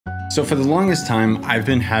So for the longest time, I've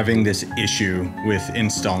been having this issue with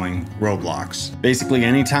installing Roblox. Basically,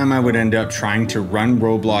 anytime I would end up trying to run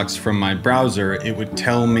Roblox from my browser, it would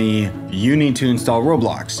tell me, you need to install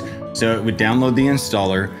Roblox. So it would download the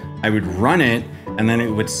installer, I would run it, and then it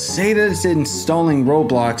would say that it's installing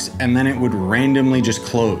Roblox, and then it would randomly just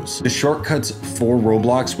close. The shortcuts for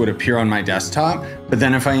Roblox would appear on my desktop, but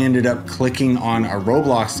then if I ended up clicking on a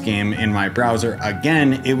Roblox game in my browser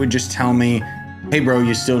again, it would just tell me, hey bro,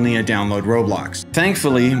 you still need to download Roblox.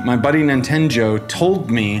 Thankfully, my buddy Nintendo told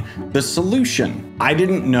me the solution. I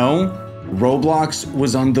didn't know Roblox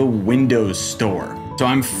was on the Windows Store. So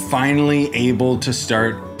I'm finally able to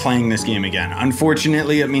start playing this game again.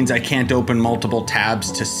 Unfortunately, it means I can't open multiple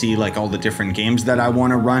tabs to see like all the different games that I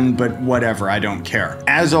want to run, but whatever, I don't care.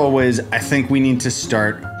 As always, I think we need to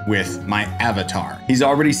start with my avatar. He's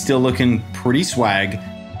already still looking pretty swag,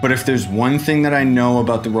 but if there's one thing that I know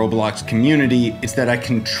about the Roblox community, it's that I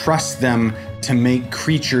can trust them to make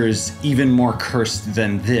creatures even more cursed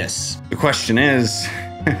than this. The question is,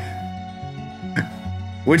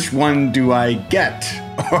 which one do I get?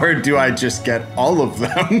 Or do I just get all of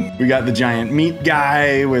them? We got the giant meat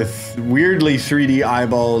guy with weirdly 3D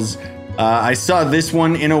eyeballs. I saw this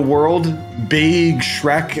one in a world, big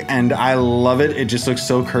Shrek, and I love it. It just looks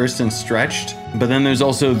so cursed and stretched. But then there's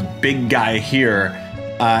also big guy here.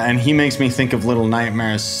 And he makes me think of Little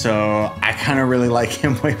Nightmares, so I kind of really like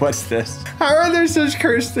him. Wait, what's this? How are there such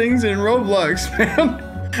cursed things in Roblox, man?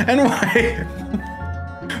 And why?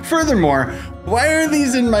 Furthermore, why are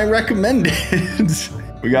these in my recommended?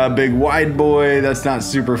 We got a big wide boy, that's not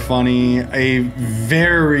super funny. A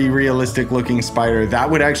very realistic looking spider. That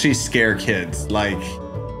would actually scare kids. Like,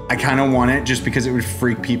 I kind of want it just because it would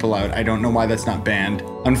freak people out. I don't know why that's not banned.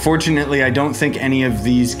 Unfortunately, I don't think any of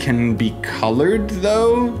these can be colored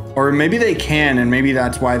though. Or maybe they can, and maybe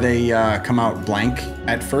that's why they come out blank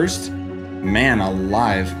at first. Man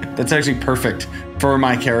alive. That's actually perfect for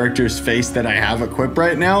my character's face that I have equipped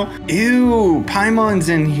right now. Ew, Paimon's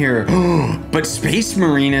in here. But Space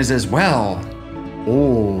Marine is as well.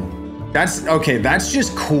 Oh, that's okay. That's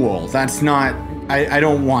just cool. That's not, I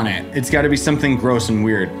don't want it. It's got to be something gross and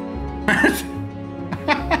weird.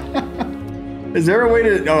 Is there a way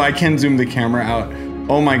to, oh, I can zoom the camera out.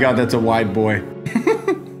 Oh my God, that's a wide boy.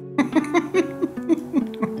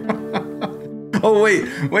 Oh,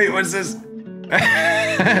 wait, what's this?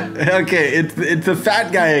 Okay, it's the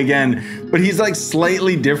fat guy again, but he's like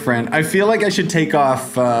slightly different. I feel like I should take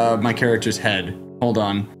off my character's head. Hold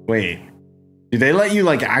on, wait. Do they let you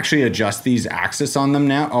like actually adjust these axes on them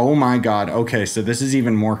now? Oh my God, okay, so this is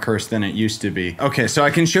even more cursed than it used to be. Okay, so I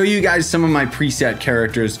can show you guys some of my preset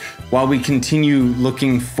characters while we continue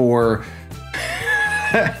looking for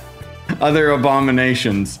other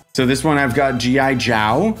abominations. So this one I've got G.I.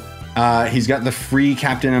 Joe. He's got the free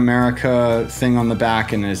Captain America thing on the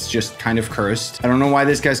back and is just kind of cursed. I don't know why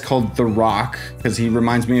this guy's called The Rock, because he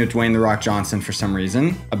reminds me of Dwayne The Rock Johnson for some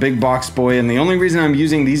reason. A big box boy, and the only reason I'm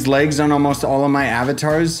using these legs on almost all of my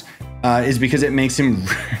avatars is because it makes him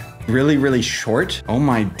really, really short. Oh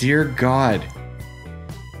my dear God.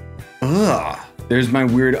 Ugh. There's my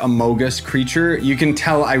weird Amogus creature. You can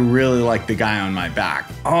tell I really like the guy on my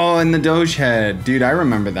back. Oh, and the Doge head. Dude, I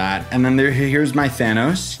remember that. And then here's my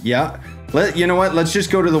Thanos. Yeah. You know what? Let's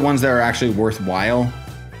just go to the ones that are actually worthwhile.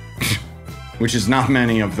 Which is not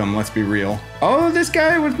many of them, let's be real. Oh, this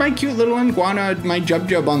guy with my cute little iguana, my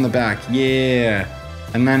Jub on the back. Yeah.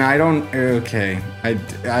 And then I don't, okay.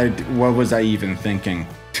 What was I even thinking?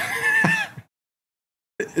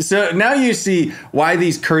 So now you see why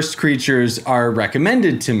these cursed creatures are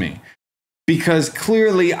recommended to me. Because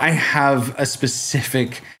clearly I have a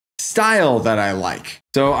specific style that I like.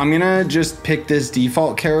 So I'm gonna just pick this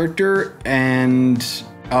default character and,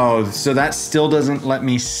 oh, so that still doesn't let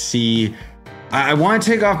me see. I want to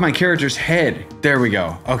take off my character's head. There we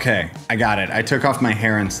go. Okay, I got it. I took off my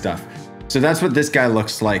hair and stuff. So that's what this guy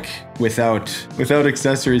looks like without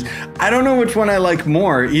accessories. I don't know which one I like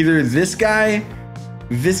more. Either this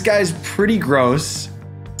guy's pretty gross,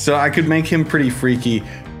 so I could make him pretty freaky.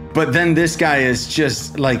 But then this guy is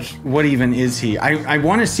just like, what even is he? I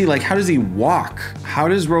want to see like, how does he walk? How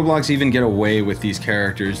does Roblox even get away with these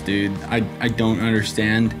characters, dude? I don't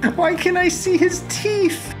understand. Why can't I see his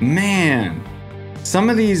teeth? Man, some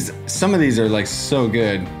of these are like so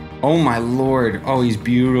good. Oh my Lord. Oh, he's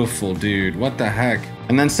beautiful, dude. What the heck?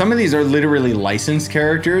 And then some of these are literally licensed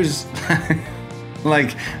characters.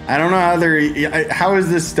 Like, I don't know how is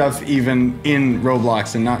this stuff even in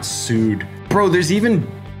Roblox and not sued? Bro, there's even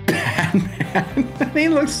Batman. He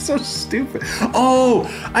looks so stupid. Oh,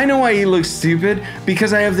 I know why he looks stupid.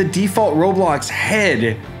 Because I have the default Roblox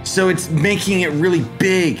head, so it's making it really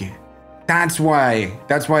big. That's why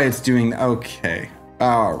it's doing, okay.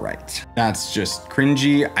 All right. That's just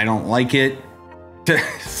cringy. I don't like it.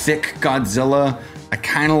 Thick Godzilla. I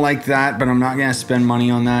kind of like that, but I'm not gonna spend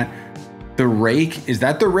money on that. The rake, is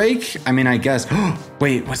that the rake? I mean, I guess.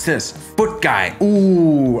 Wait, what's this? Foot guy.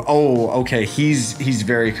 Ooh, oh, okay. He's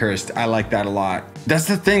very cursed. I like that a lot. That's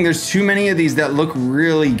the thing. There's too many of these that look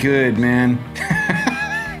really good, man.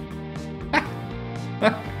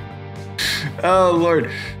 Oh, Lord.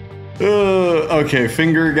 Okay,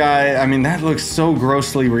 finger guy. I mean, that looks so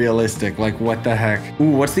grossly realistic. Like, what the heck?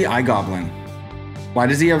 Ooh, what's the eye goblin? Why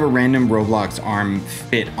does he have a random Roblox arm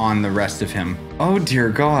fit on the rest of him? Oh, dear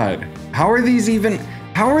God. How are these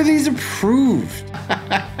approved?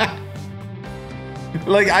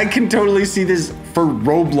 Like, I can totally see this for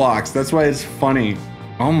Roblox. That's why it's funny.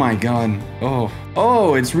 Oh my God.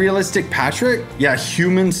 Oh, it's realistic Patrick? Yeah,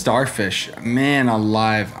 human starfish. Man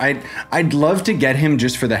alive. I'd love to get him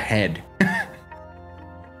just for the head.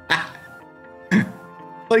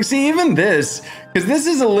 Like, see, even this, because this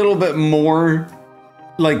is a little bit more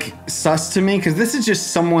like sus to me, because this is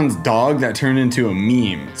just someone's dog that turned into a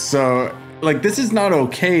meme. So like, this is not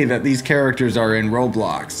okay that these characters are in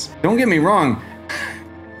Roblox. Don't get me wrong.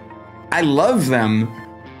 I love them,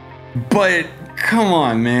 but come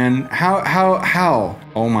on, man. How?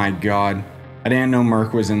 Oh my God. I didn't know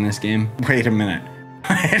Merc was in this game. Wait a minute.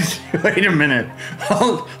 Wait a minute.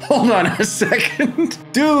 Hold on a second.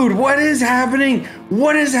 Dude, what is happening?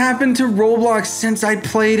 What has happened to Roblox since I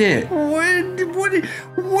played it? What?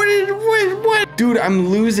 Dude, I'm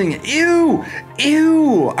losing it. Ew.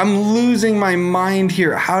 I'm losing my mind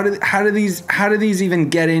here. How do these even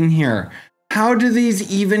get in here? How do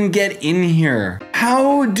these even get in here?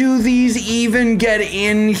 How do these even get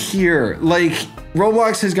in here? Like,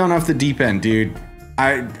 Roblox has gone off the deep end, dude.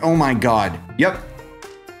 Oh my God.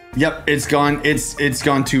 Yep, it's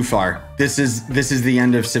gone too far. This is the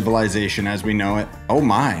end of civilization as we know it. Oh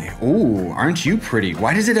my. Ooh, aren't you pretty?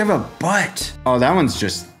 Why does it have a butt? Oh, that one's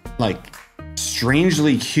just like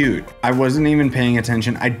strangely cute. I wasn't even paying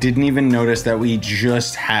attention. I didn't even notice that we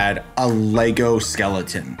just had a Lego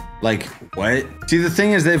skeleton. Like, what? See, the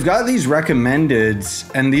thing is, they've got these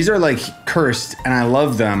recommendeds, and these are like cursed, and I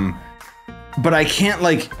love them, but I can't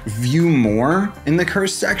like view more in the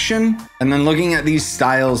cursed section. And then looking at these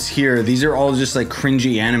styles here, these are all just like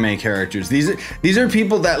cringy anime characters. These are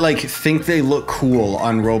people that like think they look cool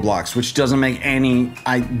on Roblox, which doesn't make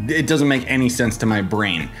it doesn't make any sense to my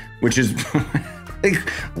brain, which is like,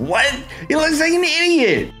 what? He looks like an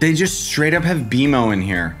idiot. They just straight up have BMO in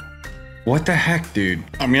here. What the heck, dude?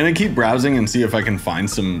 I'm gonna keep browsing and see if I can find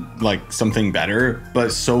something better,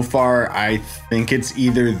 but so far I think it's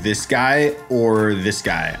either this guy or this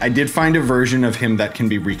guy. I did find a version of him that can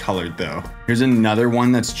be recolored though. Here's another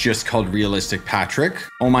one that's just called Realistic Patrick.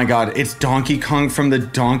 Oh my God, it's Donkey Kong from the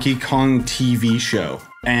Donkey Kong TV show.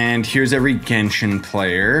 And here's every Genshin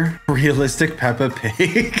player. Realistic Peppa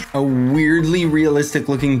Pig. A weirdly realistic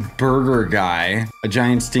looking burger guy. A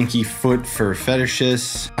giant stinky foot for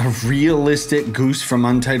fetishists. A realistic goose from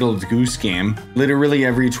Untitled Goose Game. Literally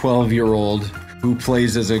every 12-year-old who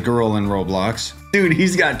plays as a girl in Roblox. Dude,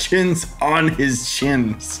 he's got chins on his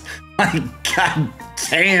chins. My God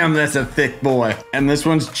damn, that's a thick boy. And this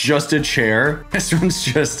one's just a chair. This one's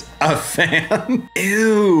just a fan.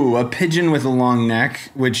 Ew, a pigeon with a long neck,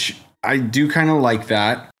 which I do kind of like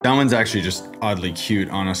that. That one's actually just oddly cute,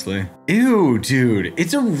 honestly. Ew, dude,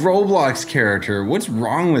 it's a Roblox character. What's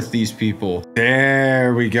wrong with these people?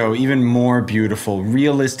 There we go, even more beautiful.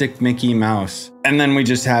 Realistic Mickey Mouse. And then we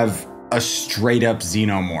just have a straight up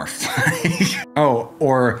xenomorph. Oh,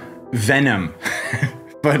 or Venom.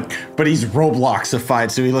 But he's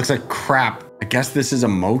Robloxified, so he looks like crap. I guess this is a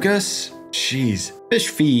Mogus? Jeez. Fish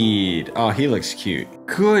feed. Oh, he looks cute.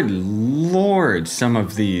 Good Lord, some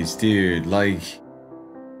of these, dude. Like,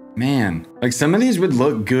 man. Like, some of these would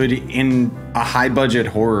look good in a high-budget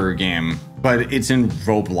horror game, but it's in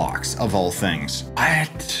Roblox, of all things.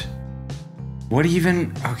 What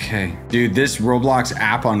even? Okay. Dude, this Roblox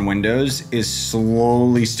app on Windows is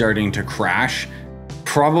slowly starting to crash.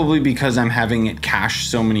 Probably because I'm having it cache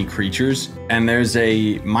so many creatures. And there's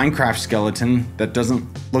a Minecraft skeleton that doesn't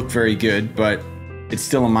look very good, but it's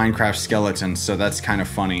still a Minecraft skeleton, so that's kind of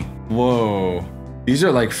funny. Whoa. These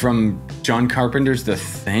are like from John Carpenter's The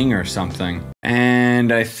Thing or something.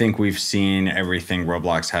 And I think we've seen everything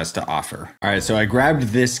Roblox has to offer. All right, so I grabbed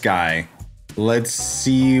this guy. Let's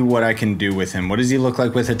see what I can do with him. What does he look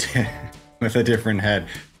like with a different head?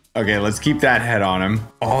 Okay, let's keep that head on him.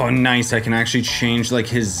 Oh, nice. I can actually change like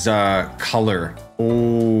his color.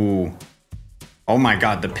 Oh my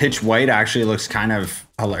God. The pitch white actually looks kind of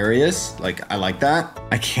hilarious. Like, I like that.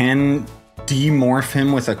 I can demorph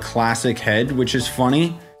him with a classic head, which is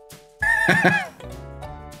funny.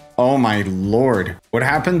 Oh my lord. What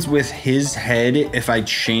happens with his head if I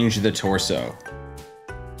change the torso?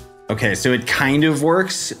 Okay, so it kind of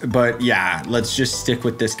works, but yeah, let's just stick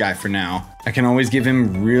with this guy for now. I can always give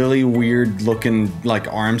him really weird looking like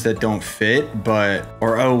arms that don't fit, but,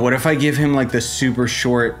 or oh, what if I give him like the super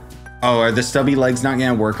short, oh, are the stubby legs not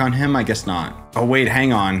gonna work on him? I guess not. Oh wait,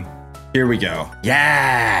 hang on. Here we go.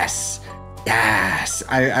 Yes, yes.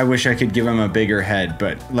 I wish I could give him a bigger head,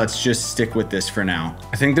 but let's just stick with this for now.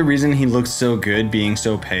 I think the reason he looks so good being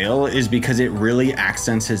so pale is because it really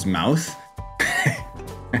accents his mouth.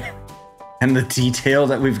 And the detail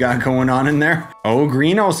that we've got going on in there. Oh,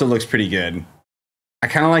 green also looks pretty good. I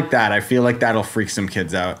kind of like that. I feel like that'll freak some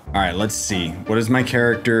kids out. All right, let's see. What is my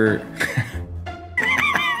character?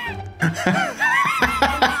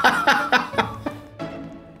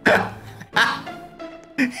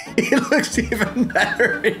 He looks even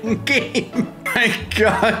better in game. My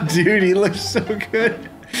God, dude, he looks so good.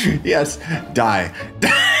 Yes, die.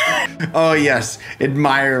 Oh yes,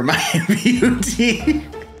 admire my beauty.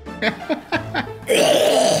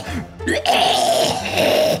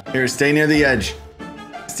 Here, stay near the edge.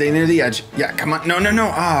 Stay near the edge. Yeah, come on. No, no,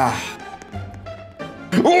 no. Ah.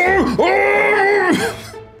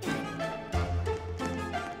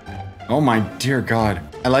 Oh my dear God.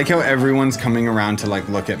 I like how everyone's coming around to like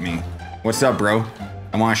look at me. What's up, bro?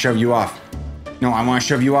 I want to shove you off. No, I want to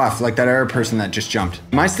shove you off like that other person that just jumped.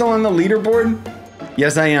 Am I still on the leaderboard?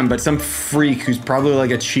 Yes, I am, but some freak who's probably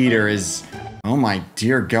like a cheater is... Oh my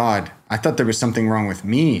dear God. I thought there was something wrong with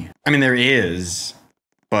me. I mean, there is,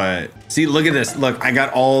 but see, look at this. Look, I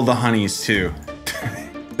got all the honeys too.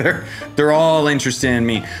 They're all interested in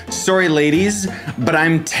me. Sorry, ladies, but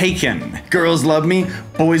I'm taken. Girls love me,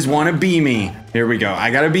 boys want to be me. Here we go.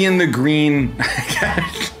 I gotta be in the green.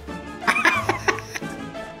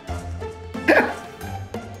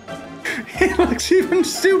 He looks even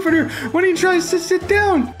stupider when he tries to sit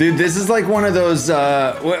down. Dude, this is like one of those,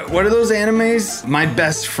 what are those animes? My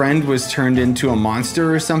best friend was turned into a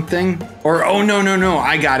monster or something. Or, oh, no, no, no,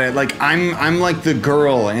 I got it. Like, I'm like the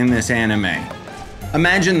girl in this anime.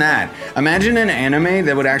 Imagine that. Imagine an anime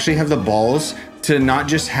that would actually have the balls to not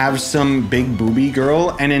just have some big booby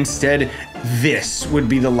girl, and instead this would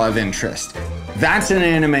be the love interest. That's an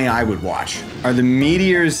anime I would watch. Are the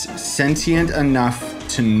meteors sentient enough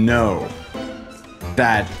to know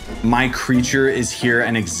that my creature is here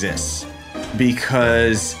and exists?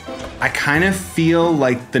 Because I kind of feel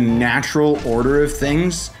like the natural order of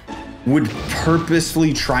things would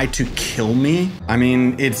purposefully try to kill me. I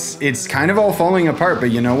mean, it's kind of all falling apart, but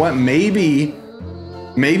you know what? Maybe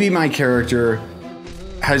my character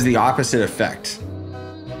has the opposite effect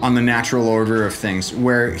on the natural order of things,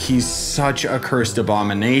 where he's such a cursed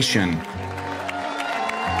abomination.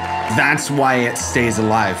 That's why it stays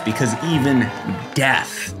alive, because even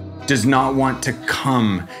death does not want to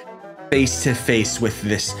come face to face with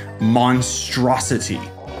this monstrosity.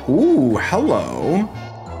 Ooh, hello.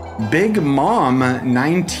 Big Mom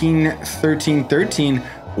 191313.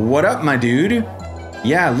 What up, my dude?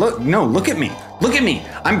 Yeah, look, no, look at me. Look at me.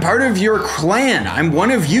 I'm part of your clan. I'm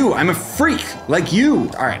one of you. I'm a freak like you.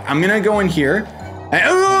 All right, I'm gonna go in here.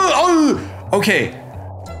 Okay.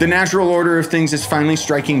 The natural order of things is finally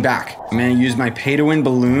striking back. I'm gonna use my pay to win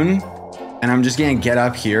balloon, and I'm just gonna get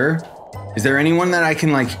up here. Is there anyone that I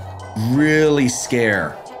can like really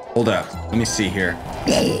scare? Hold up, let me see here.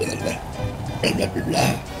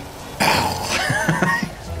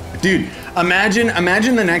 Dude,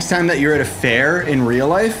 imagine the next time that you're at a fair in real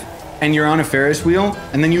life and you're on a Ferris wheel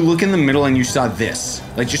and then you look in the middle and you saw this,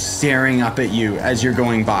 like just staring up at you as you're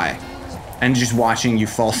going by and just watching you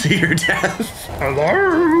fall to your death.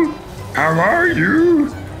 Hello? How are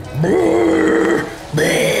you?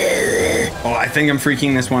 Oh, I think I'm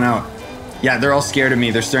freaking this one out. Yeah, they're all scared of me.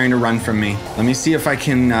 They're starting to run from me. Let me see if I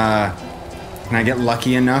can I get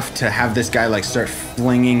lucky enough to have this guy like start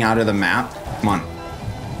flinging out of the map? Come on.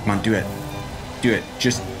 Come on, do it. Do it.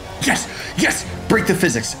 Just, yes, yes, break the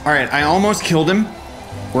physics. All right, I almost killed him.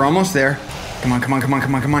 We're almost there. Come on, come on, come on,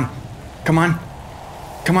 come on, come on. Come on.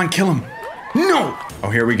 Come on, kill him. No! Oh,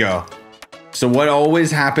 here we go. So what always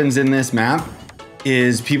happens in this map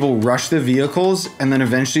is people rush the vehicles and then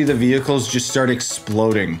eventually the vehicles just start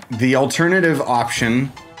exploding. The alternative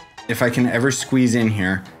option, if I can ever squeeze in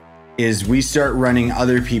here, is we start running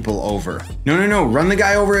other people over. No, no, no, run the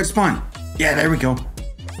guy over at spawn. Yeah, there we go.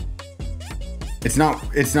 It's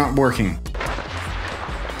not working.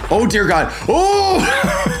 Oh dear God. Oh!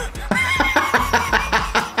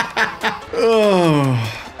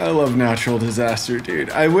 Oh, I love natural disaster, dude.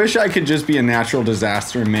 I wish I could just be a natural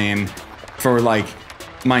disaster main for like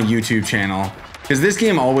my YouTube channel. Because this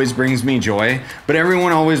game always brings me joy, but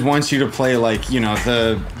everyone always wants you to play like, you know,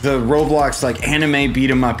 the Roblox like anime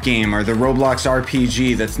beat 'em up game or the Roblox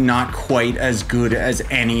RPG that's not quite as good as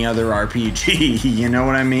any other RPG. You know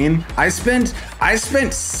what I mean? I spent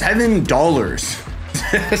 $7.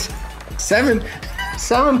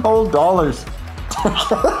 seven whole dollars.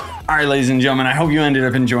 All right, ladies and gentlemen, I hope you ended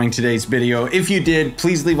up enjoying today's video. If you did,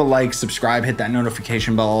 please leave a like, subscribe, hit that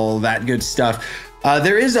notification bell, all that good stuff.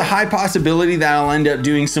 There is a high possibility that I'll end up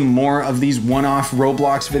doing some more of these one-off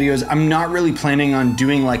Roblox videos. I'm not really planning on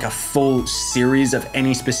doing like a full series of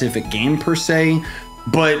any specific game per se,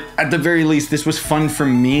 but at the very least, this was fun for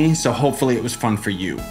me, so hopefully it was fun for you.